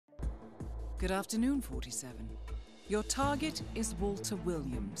Good afternoon, 47. Your target is Walter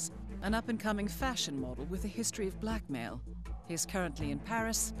Williams, an up-and-coming fashion model with a history of blackmail. He is currently in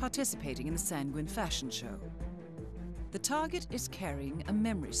Paris, participating in the Sanguine fashion show. The target is carrying a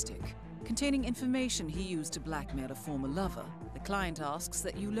memory stick containing information he used to blackmail a former lover. The client asks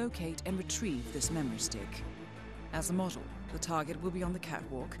that you locate and retrieve this memory stick. As a model, the target will be on the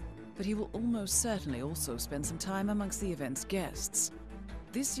catwalk, but he will almost certainly also spend some time amongst the event's guests.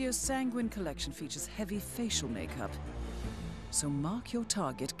 This year's Sanguine collection features heavy facial makeup, so mark your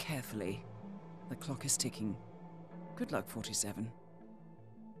target carefully. The clock is ticking. Good luck, 47.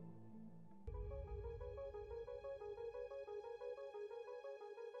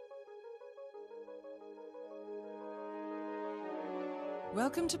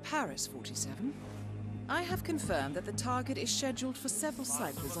 Welcome to Paris, 47. I have confirmed that the target is scheduled for several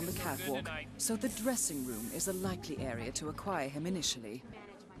cycles on the catwalk, so the dressing room is a likely area to acquire him initially.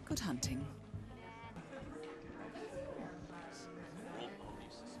 Good hunting.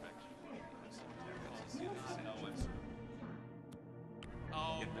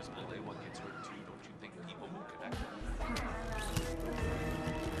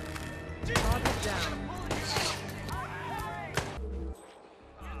 Target down.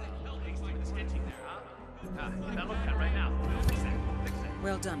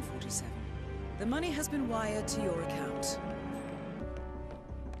 Well done, 47. The money has been wired to your account.